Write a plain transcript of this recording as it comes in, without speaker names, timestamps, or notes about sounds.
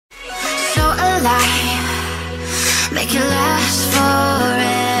make it last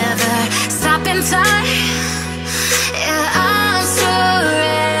forever. Stop in time, yeah, I'm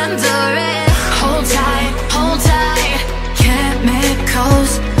surrendering. Hold tight,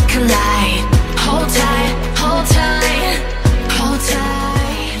 chemicals collide. Hold tight, hold tight, hold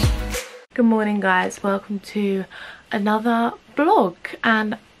tight. Good morning guys, welcome to another vlog.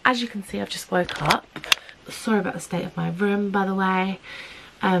 And as you can see, I've just woke up. Sorry about the state of my room, by the way.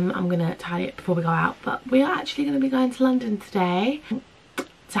 I'm gonna tidy it before we go out, but we are actually gonna be going to London today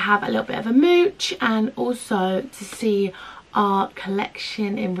to have a little bit of a mooch and also to see our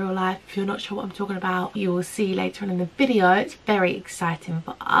collection in real life. If you're not sure what I'm talking about, you will see later on in the video. It's very exciting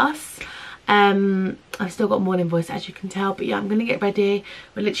for us. I've still got morning voice, as you can tell, but yeah, I'm gonna get ready.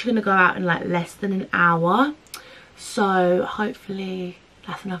 We're literally gonna go out in like less than an hour, so hopefully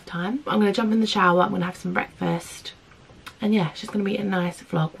that's enough time. I'm gonna jump in the shower, I'm gonna have some breakfast, and yeah, it's just gonna be a nice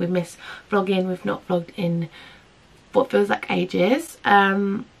vlog. We've missed vlogging, we've not vlogged in what feels like ages.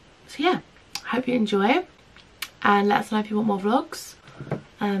 So yeah, hope you enjoy, and let us know if you want more vlogs.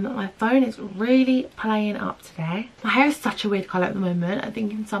 My phone is really playing up today. My hair is such a weird colour at the moment. I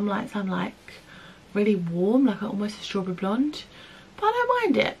think in some lights I'm like really warm, like almost a strawberry blonde, but I don't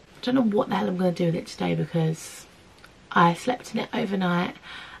mind it. I don't know what the hell I'm going to do with it today because I slept in it overnight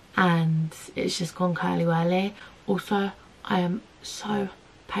and it's just gone curly whirly. Also, I am so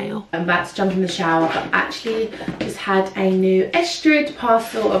pale. I'm about to jump in the shower, but actually just had a new SYD'S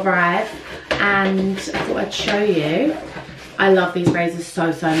parcel arrive and I thought I'd show you. I love these razors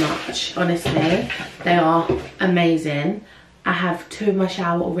so much, honestly. They are amazing. I have two in my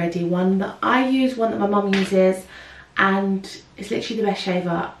shower already. One that I use, one that my mum uses, and it's literally the best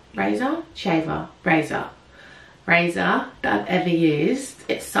razor that I've ever used.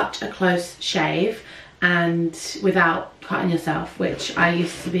 It's such a close shave and without cutting yourself, which I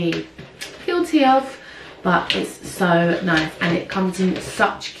used to be guilty of, but it's so nice and it comes in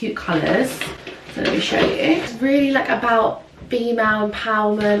such cute colours. So let me show you. It's really like about female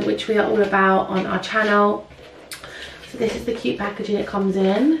empowerment, which we are all about on our channel. So this is the cute packaging it comes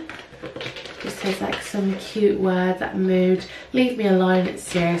in. Just says like some cute words like mood, leave me alone,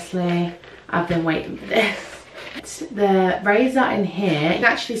 seriously, I've been waiting for this. The razor in here, you can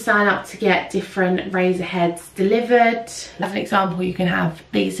actually sign up to get different razor heads delivered. As an example, you can have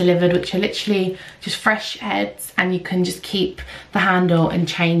these delivered, which are literally just fresh heads, and you can just keep the handle and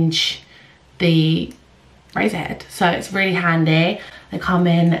change the razor head. So it's really handy. They come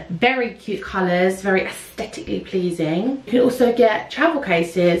in very cute colours, very aesthetically pleasing. You can also get travel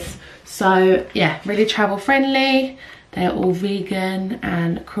cases. So yeah, really travel friendly. They're all vegan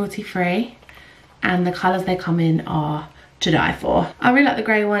and cruelty free. And the colours they come in are to die for. I really like the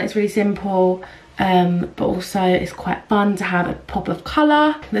grey one, it's really simple, but also it's quite fun to have a pop of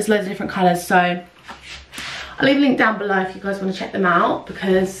colour. There's loads of different colours, so I'll leave a link down below if you guys want to check them out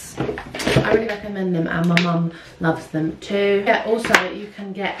because I really recommend them and my mum loves them too. Yeah, also you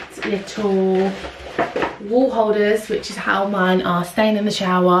can get little wall holders, which is how mine are, staying in the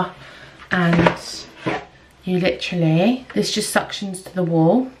shower, and you literally, this just suctions to the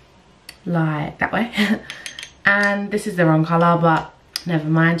wall like that way. And this is the wrong colour, but never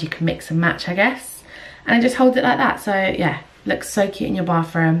mind, you can mix and match, I guess, and it just holds it like that. So yeah, looks so cute in your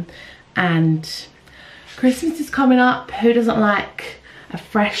bathroom. And Christmas is coming up, who doesn't like a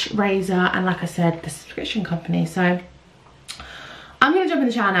fresh razor, and like I said, the subscription company. So I'm gonna jump in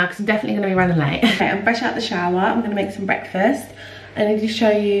the shower now because I'm definitely gonna be running late. Okay, I'm fresh out the shower, I'm gonna make some breakfast. I need to show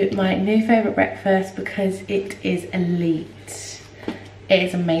you my new favourite breakfast because it is elite. It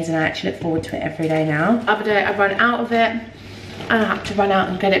is amazing. I actually look forward to it every day now. The other day I ran out of it and I had to run out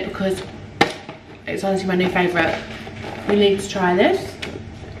and get it because it's honestly my new favourite. We need to try this.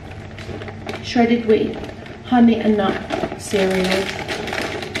 Shredded wheat, honey and nut cereal.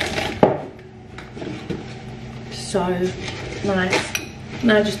 So nice.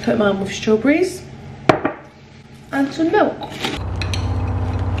 Now I just put mine with strawberries and some milk.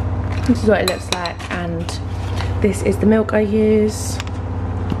 This is what it looks like, and this is the milk I use.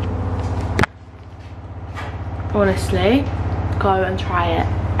 Honestly, go and try it.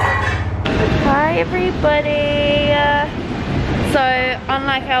 Hi everybody. So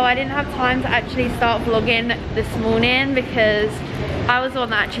unlike Elle, I didn't have time to actually start vlogging this morning because I was the one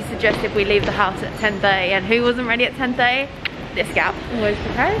that actually suggested we leave the house at 10:30, and who wasn't ready at 10:30? This gal. Always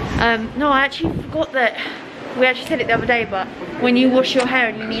surprised. No, I actually forgot that we actually said it the other day, but when you wash your hair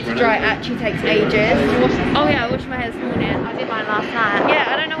and you need to dry, it actually takes ages. Oh yeah, I washed my hair this morning. I did mine last night. Yeah,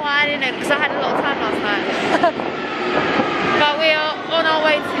 I don't know why I didn't, because I had a lot of time last night. But we are on our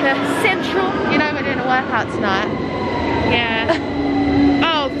way to Central. You know we're doing a workout tonight. Yeah.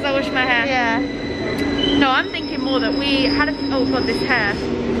 Oh, because I washed my hair. Yeah. No, I'm thinking more that we had a, oh god, this hair.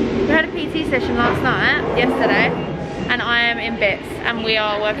 We had a PT session last night, yesterday, and I am in bits, and we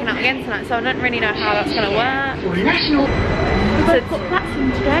are working out again tonight, so I don't really know how that's gonna work. We've got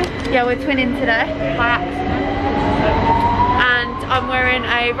platform today. Yeah, we're twinning today, by accident. And I'm wearing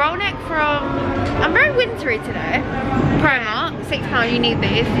a roll neck from, I'm very wintry today. Primark, £6, you need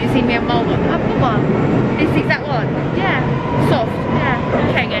these. You see me a mole one. I've got one. This exact one? Yeah. Soft? Yeah.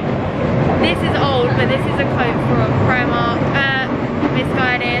 Okay, good. This is old, but this is a coat from Primark.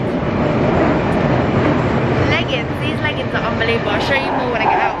 Misguided. Leggings. These leggings are unbelievable. I'll show you more when I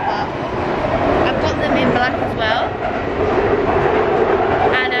get out, but I've got them in black as well.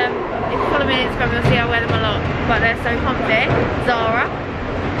 And if you follow me on Instagram, you'll see I wear them a lot. But they're so comfy. Zara.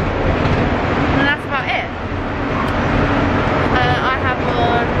 And that's about it. I have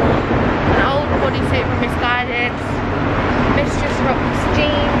on an old bodysuit from Misguided, Mistress Rocks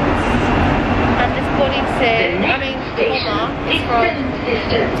jeans, and this bodysuit, I mean, bomber, is from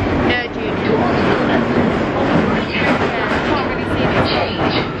Nerdune. Can't really see it.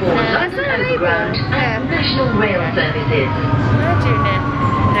 That's not a label. Yeah. National Rail Services. Nerdune.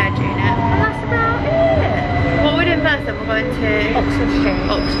 And that's about it. What we're doing first then, we're going to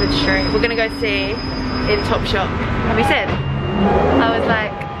Oxford Street. We're going to go see in Topshop. Have we said? I was like,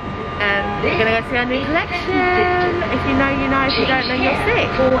 we're gonna go see our new collection. If you know, you know. If you don't know, you'll see.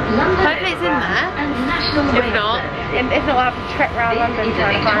 Hopefully it's in there. If not, we'll have to trek around London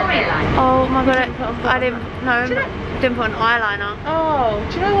trying to find it. Oh my god, I didn't put an eyeliner. Oh,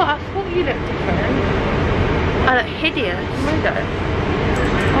 do you know what? I thought you looked different. I look hideous. No, you don't.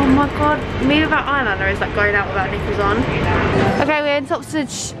 Oh my god, me without eyeliner is like going out without knickers on. Okay, we're in Topsford?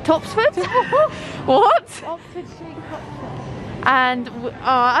 What? Oxford Street, Topsford. And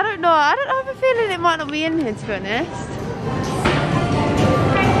I don't know, I have a feeling it might not be in here, to be honest.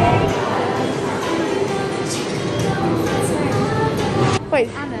 Wait,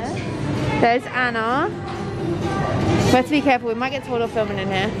 Anna? There's Anna. We have to be careful, we might get told off filming in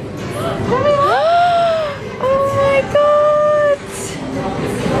here. Oh my god!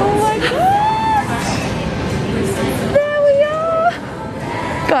 Oh my god! There we are!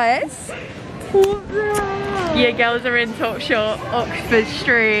 Guys, what the hell? Yeah, girls are in Topshop, Oxford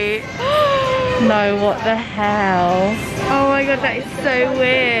Street. No, what the hell? Oh my god, that is so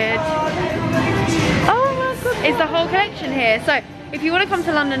weird. Oh my god. It's the whole collection here. So, if you want to come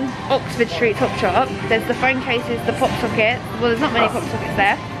to London, Oxford Street Topshop, there's the phone cases, the pop sockets. Well, there's not many pop sockets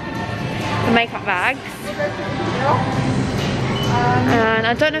there. The makeup bags. And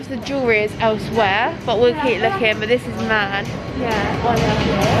I don't know if the jewellery is elsewhere, but we'll keep looking, but this is mad. Yeah,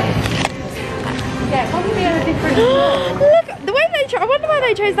 yeah, probably on a different look, the way they chose, I wonder why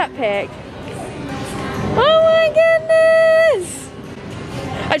they chose that pic. Oh my goodness!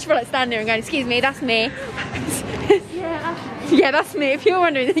 I just feel like standing there and going, excuse me, that's me. Yeah, that's me. If you're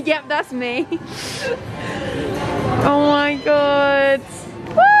wondering, yep, that's me. Oh my god.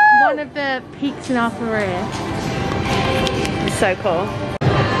 Woo! One of the peaks in our career. So cool.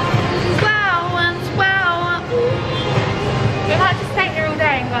 Wow. We might just stay there all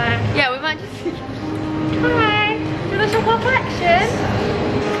day and go. Yeah, we might just. Hi, do you want to shop our collection?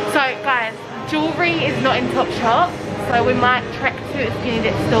 So guys, jewellery is not in Topshop, so we might trek to a Skinny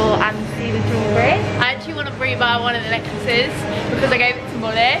Dip store and see the jewellery. I actually want to rebuy one of the necklaces because I gave it to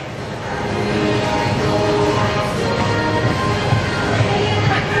Molly.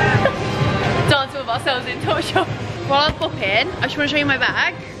 Dancing with ourselves in Topshop. While I'm popping, I just want to show you my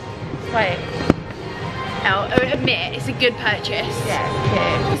bag. Wait. I'll admit, it's a good purchase.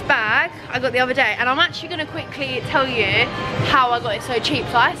 Yeah, this bag I got the other day, and I'm actually going to quickly tell you how I got it so cheap.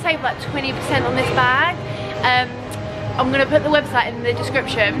 So I saved like 20% on this bag. I'm going to put the website in the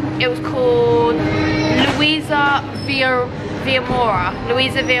description. It was called Louisa Viamora,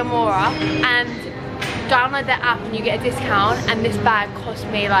 and download their app and you get a discount, and this bag cost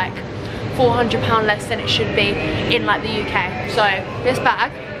me like £400 less than it should be in like the UK. So this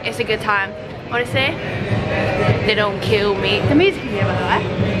bag, it's a good time. Honestly, they don't kill me. The music is here, by the way.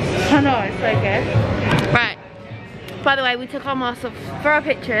 I know, it's so good. Right. By the way, we took our masks off for our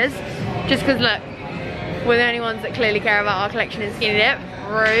pictures, just because look, we're the only ones that clearly care about our collection in Skinny Dip.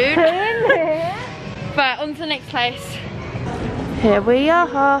 Rude. But on to the next place. Here we are.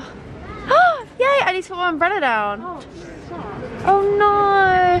 Oh, yay! I need to put my umbrella down. Oh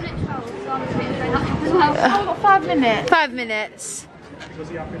no. Oh, I've got 5 minutes. 5 minutes. We'll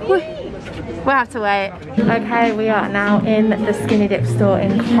have to wait. Okay, we are now in the Skinny Dip store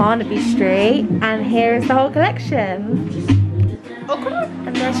in Carnaby Street, and here is the whole collection.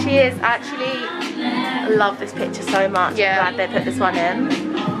 And there she is. Actually, I love this picture so much. Yeah. I'm glad they put this one in.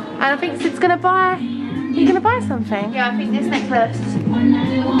 And I think Syd's gonna buy You gonna buy something? Yeah, I think this necklace.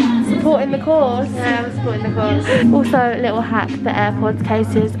 Supporting the cause. Yeah, we're supporting the cause. Also, little hack, the AirPods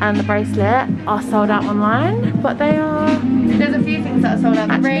cases and the bracelet are sold out online, but they are There's a few things that are sold out.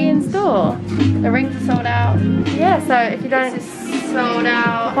 The actually in store. The rings are sold out. Yeah, so if you don't This is sold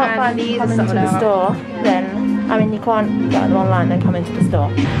out. can't find these come into the store, then I mean you can't get them online, then come into the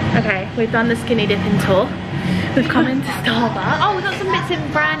store. Okay, we've done the skinny dipping tour. We've come into Starbucks. Oh, we've got some bits in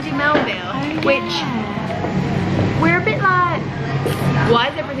Brandy Melville, which we're a bit like, why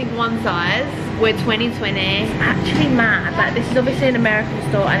is everything one size? We're 2020. It's actually mad. Like, this is obviously an American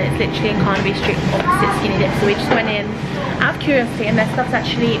store and it's literally in Carnaby Street opposite Skinny Dip, so we just went in out of curiosity and their stuff's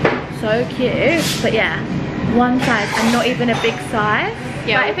actually so cute. But yeah, one size and not even a big size.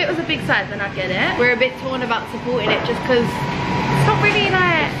 Yeah, like, if it was a big size then I'd get it. We're a bit torn about supporting it just because It's not really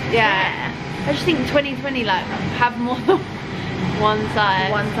like, yeah. I just think 2020 like have more than one size.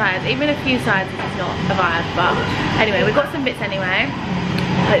 one size. Even a few sizes is not a vibe, but anyway, we got some bits anyway.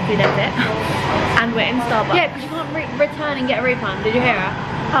 Hopefully they're fit. And we're in Starbucks. Yeah, because you can't return and get a refund. Did you hear her?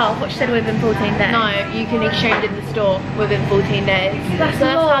 Oh, what she said within 14 days. No, you can exchange in the store within 14 days. That's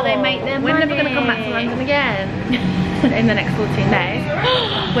how they make their money. We're never going to come back to London again in the next 14 days.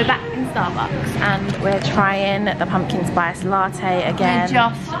 We're back in Starbucks and we're trying the pumpkin spice latte again. We're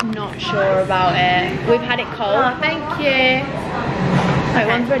just not sure about it. We've had it cold. Oh, thank you. Wait,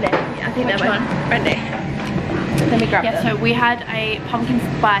 one's ready. I think Which they're one? ready. Let me grab Yeah, them. so we had a pumpkin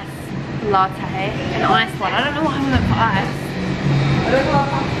spice latte, an iced one. I don't know why we went for ice.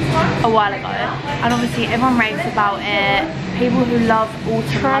 A while ago, and obviously everyone raves about it. People who love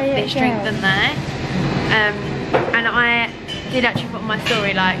autumn love this drink, don't they? And I did actually put on my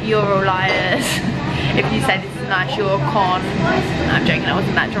story like, you're all liars. If you say this is nice, you're a con. No, I'm joking, I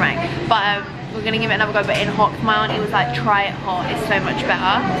wasn't that dramatic. But we're gonna give it another go, but in hot. My auntie was like, try it hot, it's so much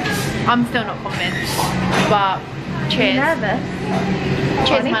better. I'm still not convinced, but cheers. Are you nervous?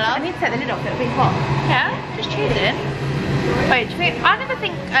 Cheers, my love. I need to take the lid off, it'll be hot. Yeah, just cheers it. Wait, do you think, I never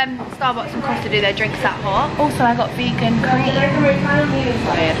think Starbucks and Costa do their drinks that hot. Also, I got vegan cream.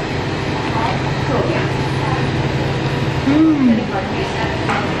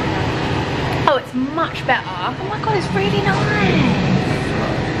 Oh, it's much better. Oh my god, it's really nice.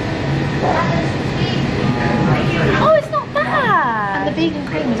 Oh, it's not bad. And the vegan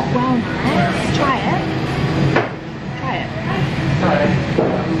cream is well nice. Try it. Try it.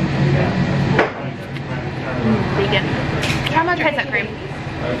 Vegan. How much is that cream?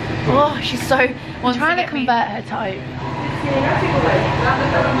 Oh, she's so wants Trying to get me. convert her to oat.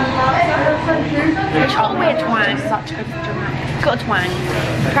 It's got a weird twang. Such a dramatic. It's got a twang.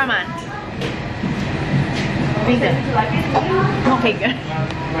 Try mine. Vegan. Not vegan.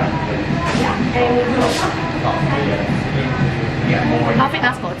 I think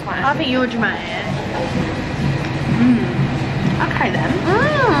that's got a twang. I think you're dramatic. Okay then.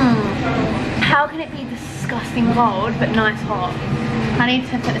 How can it be disgusting cold but nice hot? I need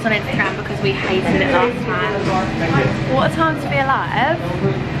to put this on Instagram because we hated it last time. What a time to be alive.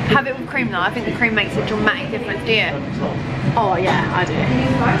 Have it with cream though. I think the cream makes a dramatic difference, do you? Oh yeah, I do.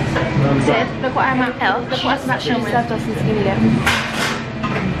 Sid, look what I'm at. Elle, Look what I'm at. she served us in Skinny Dip.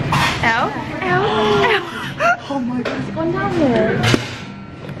 Elle? Oh my god, it's gone down here.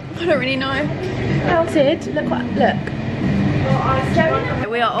 I don't really know. Sid, look what, look.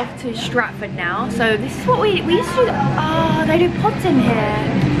 We are off to Stratford now, so this is what we used to do. Oh, they do pods in here.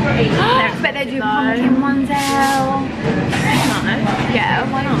 I bet they do pumpkin ones, Elle. No. Yeah,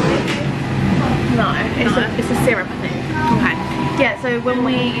 why not? No, it's a syrup, I think. Okay. Yeah, so when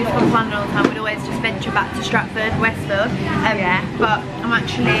we used to come to London all the time, we'd always just venture back to Stratford, Westfield. Yeah. But I'm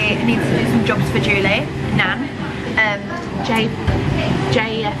actually, I need to do some jobs for Julie, Nan.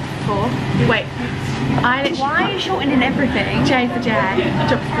 JF4. Wait. Why are you shortening everything? J for J.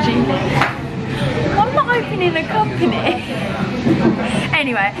 Jobs for Julie. I'm not opening a company.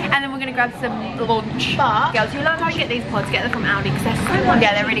 Anyway, and then we're gonna grab some lunch. But girls, you like how we get these pods? Get them from Aldi because they're so much.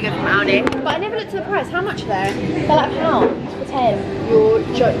 Yeah, they're really good from Aldi. But I never looked at the price. How much are they? They're like £1 for 10. You're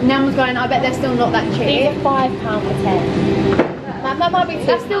joking. Nan was going. I bet they're still not that cheap. These are £5 for 10. That might be.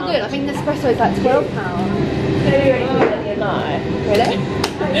 That's still good. I think the espresso is like £12. No. Really?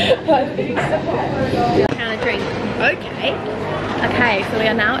 And a drink. Okay. Okay, so we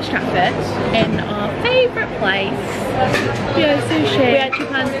are now at Stratford in our favourite place. Yeah, sushi. We actually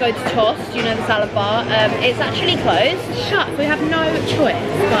plan to go to Toss, you know, the salad bar. It's actually closed. Shut, so we have no choice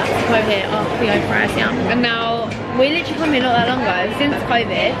but to go here after we go for us, yeah. And now, we literally come here not that long ago, since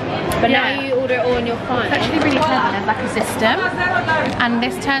COVID. But Yeah. now you order it all on your phone. It's actually really clever, there's like a system, and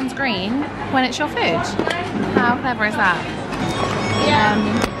this turns green when it's your food. How clever is that?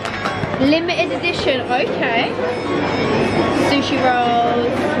 Limited edition, okay. Sushi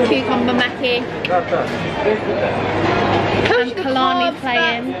rolls, cucumber maki. And Kalani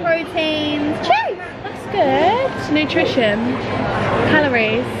playing. Proteins, cheese. That's good. Nutrition.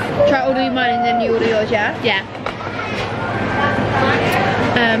 Calories. Try to order mine and then you order yours, yeah? Yeah.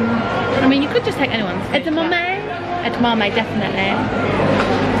 I mean, you could just take anyone's. Edamame? Edamame, definitely.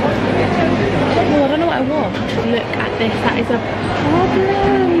 Oh, I don't know what I want. Look at this, that is a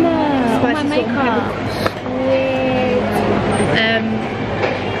problem. Oh, my makeup.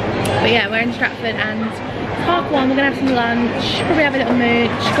 But yeah, we're in Stratford and it's 1:30. We're gonna have some lunch, probably have a little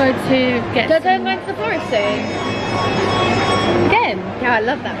mooch, go to get some... Don't go to the forest soon? Again? Yeah, I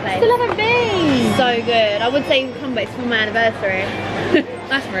love that place. Still haven't been. So good. I would say you can come, but it's for my anniversary.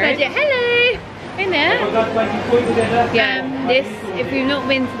 That's rude. Hello! In there. Yeah, this, if you've not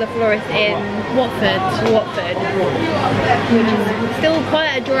been to the florist in Watford, which is still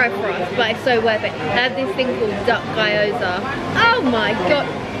quite a drive for us, but it's so worth it. They have this thing called duck gyoza. Oh my god.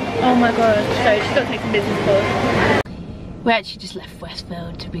 Oh my god. So she's got to take some business calls. We actually just left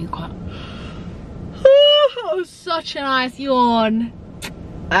Westfield to be quite... Oh, such a nice yawn.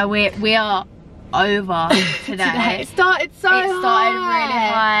 We are over today. It started so high. It started really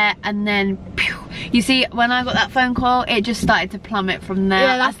high and then pew. You see, when I got that phone call, it just started to plummet from there.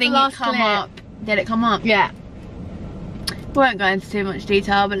 Yeah, that's I think the last it come clip. Up. Did it come up? Yeah. We won't go into too much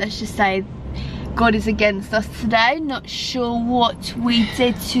detail, but let's just say God is against us today. Not sure what we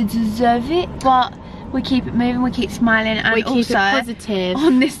did to deserve it, but we keep it moving, we keep smiling, and we keep it positive.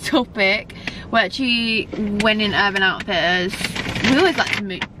 On this topic, we actually went in Urban Outfitters. We always like to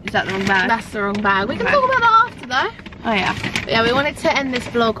move. Is that the wrong bag? That's the wrong bag. We can talk about that after though. Oh yeah. But yeah, we wanted to end this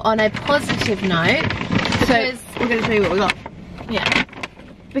vlog on a positive note. So we're going to show you what we got. Yeah.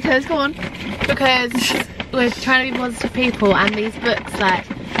 Because, go on. Because we're trying to be positive people and these books, like,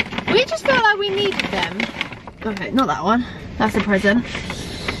 we just feel like we needed them. Okay, not that one. That's a present.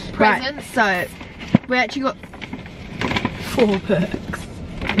 Present. Right, so we actually got 4 books.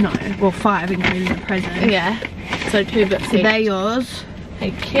 No, well 5 including the present. Yeah. So 2 books each. So they're yours.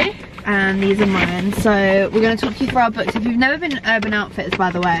 Thank you. And these are mine. So we're going to talk you through our books. If you've never been to Urban Outfitters,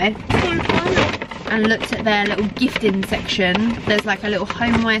 by the way, and looked at their little gifting section, there's like a little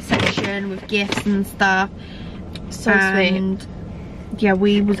homeware section with gifts and stuff. So sweet. Yeah,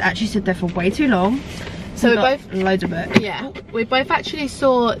 we was actually stood there for way too long. So we both loads of books. Yeah, we both actually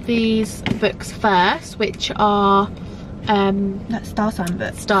saw these books first, which are that star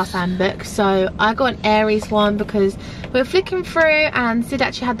sign book. So I got an Aries one because we were flicking through and Syd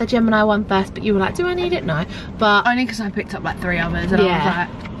actually had the Gemini one first, but you were like, do I need it? No, but only because I picked up like 3 others and yeah. I was like,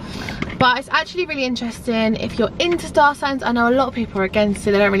 but it's actually really interesting if you're into star signs. I know a lot of people are against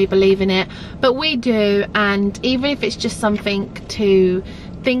it, they don't really believe in it, but we do, and even if it's just something to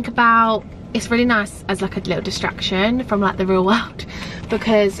think about, it's really nice as like a little distraction from like the real world,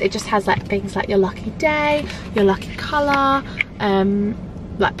 because it just has like things like your lucky day, your lucky colour,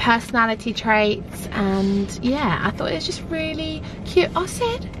 like personality traits, and yeah, I thought it was just really cute. I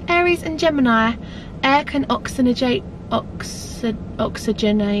said Aries and Gemini, air can oxygenate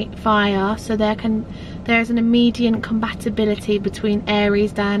fire, so there is an immediate compatibility between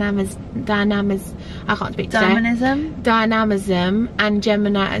Aries dynamism and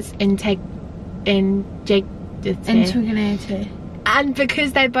Gemini's integrity. And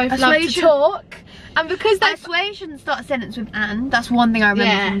because they both love to talk, and because I swear you shouldn't start a sentence with "and." That's one thing I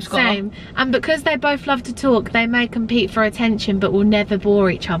remember from school. Same. And because they both love to talk, they may compete for attention, but will never bore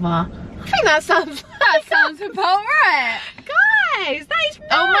each other. I think that sounds about right. Guys, that is mad.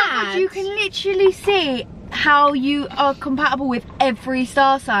 Oh my god, you can literally see how you are compatible with every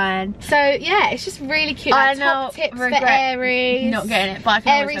star sign. So yeah, it's just really cute. Like, I know, top tips for Aries. Not getting it, but I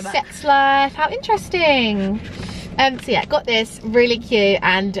can Aries sex life. How interesting. So yeah, got this, really cute,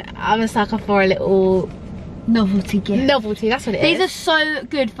 and I'm a sucker for a little novelty gift. Novelty, that's what it is. These are so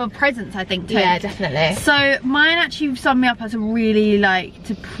good for presents, I think, too. Yeah, definitely. So mine actually summed me up as a really like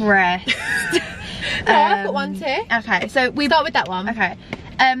depressed. I've got one too. Okay, so we start with that one. Okay.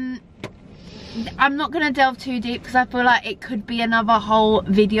 I'm not gonna delve too deep because I feel like it could be another whole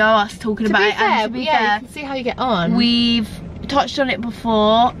video us talking about it. And to be fair, you can see how you get on. We've touched on it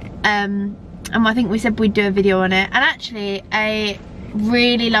before, and I think we said we'd do a video on it. And actually, a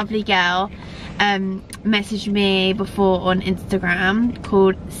really lovely girl messaged me before on Instagram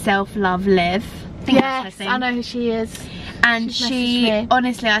called Self Love Live. Yes, I know who she is. And she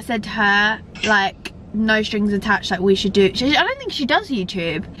honestly, I said to her, like, no strings attached, like we should do. I don't think she does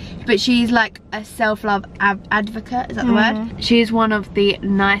YouTube, but she's like a self-love advocate, is that the word? She's one of the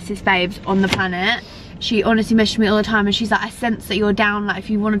nicest babes on the planet. she honestly messages me all the time and she's like, I sense that you're down, like if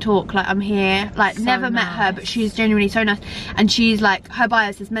you want to talk, like I'm here. Like So never met her, but she's genuinely so nice. And she's like, her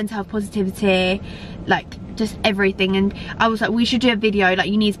bio says mental health positivity, like just everything. And I was like, we should do a video, like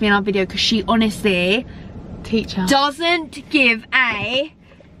you need to be in our video, because she honestly teacher doesn't give a,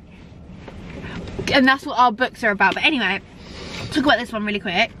 and that's what our books are about. But anyway, talk about this one really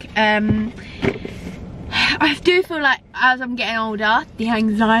quick. I do feel like as I'm getting older, the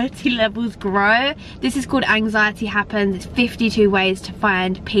anxiety levels grow. This is called Anxiety Happens. It's 52 ways to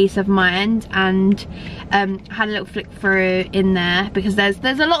find peace of mind, and I had a little flick through in there because there's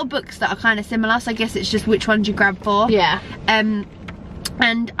a lot of books that are kind of similar, so I guess it's just which ones you grab for. Yeah.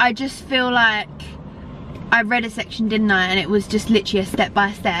 And I just feel like I read a section, didn't I, and it was just literally a step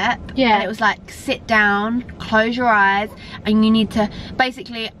by step. Yeah. And it was like, sit down, close your eyes, and you need to,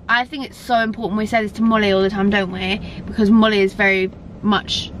 basically, I think it's so important. We say this to Molly all the time, don't we? Because Molly is very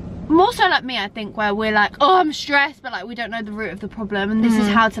much, more so like me, I think, where we're like, oh, I'm stressed, but like we don't know the root of the problem, and this is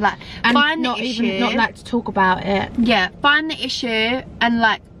how to like and find not the issue. even not like to talk about it. Yeah, find the issue and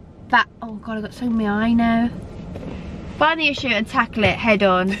like that, oh god, I got so many eye now. Find the issue and tackle it head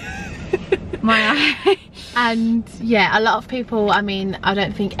on. My eye. And yeah, a lot of people, I mean, I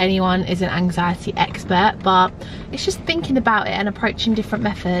don't think anyone is an anxiety expert, but it's just thinking about it and approaching different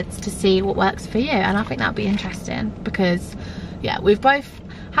methods to see what works for you. And I think that'll be interesting because yeah, we've both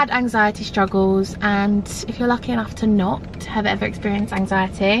had anxiety struggles, and if you're lucky enough to not have ever experienced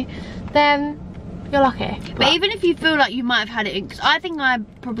anxiety, then you're lucky. But even if you feel like you might have had it, because I think I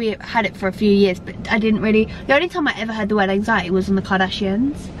probably had it for a few years, but I didn't really. The only time I ever heard the word anxiety was on the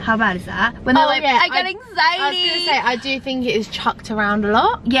Kardashians. How bad is that? When they're like, I got anxiety. I was gonna say, I do think it is chucked around a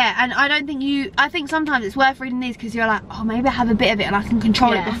lot. Yeah, and I don't think you, I think sometimes it's worth reading these because you're like, oh, maybe I have a bit of it and I can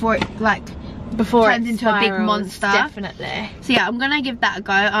control it before it like turns into a big monster. Definitely. So yeah, I'm gonna give that a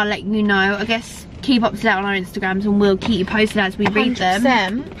go. I'll let you know. I guess keep up to date on our Instagrams and we'll keep you posted as we read them.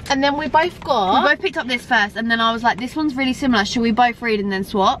 100%. And then we both picked up this first, and then I was like, this one's really similar, should we both read and then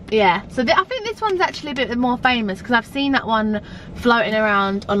swap? Yeah, so I think this one's actually a bit more famous because I've seen that one floating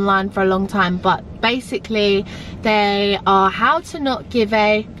around online for a long time. But basically they are how to not give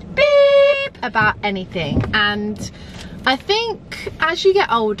a beep about anything. And I think as you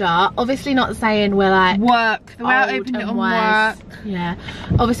get older, obviously not saying we're like work, the way I opened it on work. Yeah,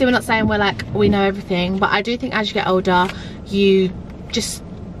 obviously we're not saying we're like, we know everything, but I do think as you get older, you just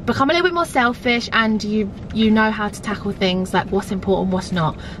become a little bit more selfish, and you know how to tackle things, like what's important, what's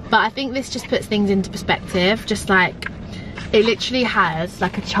not. But I think this just puts things into perspective, just like it literally has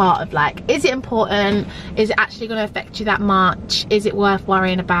like a chart of like, is it important, is it actually going to affect you that much, is it worth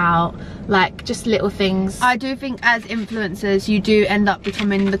worrying about, like just little things. I do think as influencers you do end up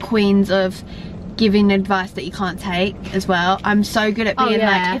becoming the queens of giving advice that you can't take as well. I'm so good at being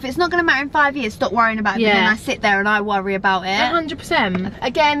like, if it's not going to matter in 5 years, stop worrying about it. But then I sit there and I worry about it. 100%.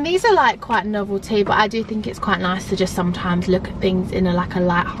 Again, these are like quite novelty, but I do think it's quite nice to just sometimes look at things in a like a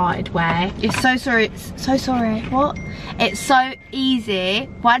light-hearted way. It's so sorry. What? It's so easy.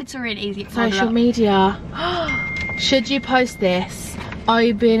 Why did Serene easy? Social media. Should you post this? Are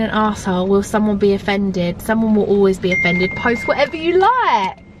you being an arsehole? Will someone be offended? Someone will always be offended. Post whatever you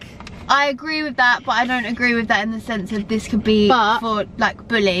like. I agree with that, but I don't agree with that in the sense of this could be for like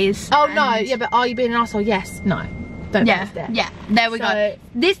bullies. Oh no, yeah, but are you being an arsehole? Yes, no. Don't post it. Yeah, there we go.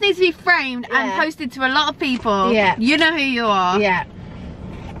 This needs to be framed and posted to a lot of people. Yeah. You know who you are. Yeah.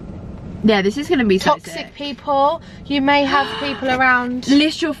 Yeah, this is going to be toxic people. You may have people around.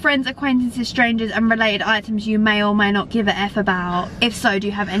 List your friends, acquaintances, strangers and related items you may or may not give a F about. If so, do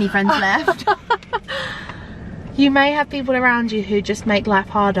you have any friends left? You may have people around you who just make life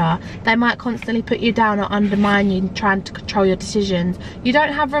harder. They might constantly put you down or undermine you, trying to control your decisions. You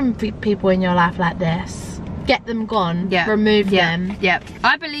don't have room for people in your life like this. Get them gone. Yeah. Remove them. Yeah.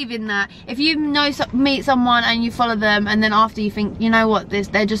 I believe in that. If you meet someone and you follow them, and then after you think, you know what,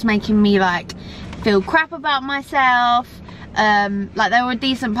 they're just making me like feel crap about myself. Like they were a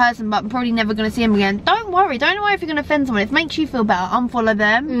decent person but I'm probably never going to see them again, don't worry if you're going to offend someone. If it makes you feel better, unfollow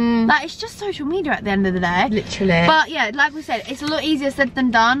them. Like it's just social media at the end of the day, literally. But yeah, like we said, it's a lot easier said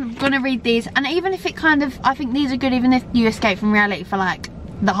than done. I'm gonna read these, and even if it kind of, I think these are good even if you escape from reality for like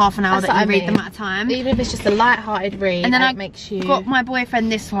the half an hour that you read them at a time, even if it's just a light-hearted read. And then I makes you got my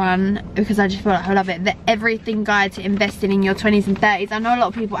boyfriend this one because I just feel like I love it, the Everything Guide to Investing in Your 20s and 30s. I know a lot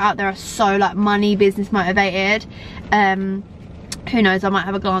of people out there are so like money business motivated. Who knows, I might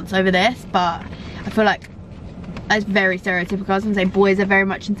have a glance over this, but I feel like it's very stereotypical. I was gonna say boys are very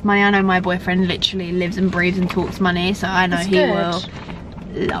much into money. I know my boyfriend literally lives and breathes and talks money, so I know he will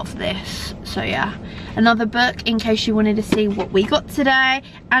love this. So yeah, another book in case you wanted to see what we got today,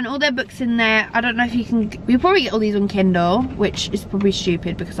 and all their books in there. I don't know if you can, we probably get all these on Kindle, which is probably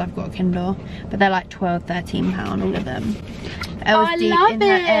stupid because I've got a Kindle, but they're like £12–13 all of them. I love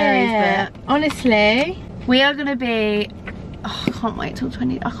it. Honestly, we are gonna be, oh, I can't wait till I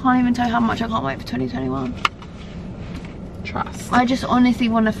can't even tell you how much I can't wait for 2021. Trust. I just honestly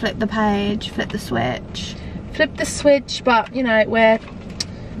want to flip the page, flip the switch. Flip the switch, but you know,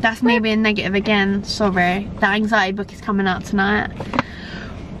 that's me being negative again, sorry. The anxiety book is coming out tonight.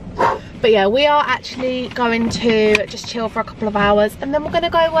 But yeah, we are actually going to just chill for a couple of hours, and then we're going to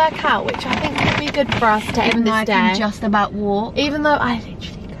go work out, which I think will be good for us to end this day. I can just about walk. Even though I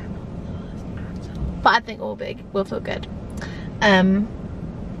literally don't. But I think we'll feel good.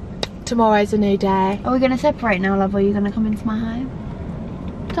 Tomorrow's a new day. Are we going to separate now, love, or are you going to come into my home?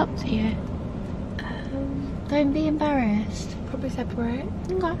 It's up to you. Don't be embarrassed. Probably separate.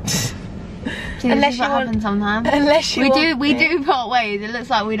 Okay. See, unless you happens sometimes. Unless you we do part ways. It looks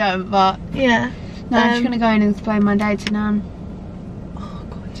like we don't, but yeah. No, I'm just gonna go in and explain my day to Nan. Oh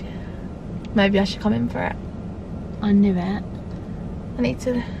god, yeah. Maybe I should come in for it. I knew it. I need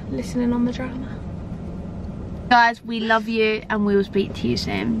to listen in on the drama. Guys, we love you, and we will speak to you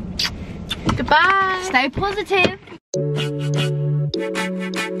soon. Goodbye. Stay positive.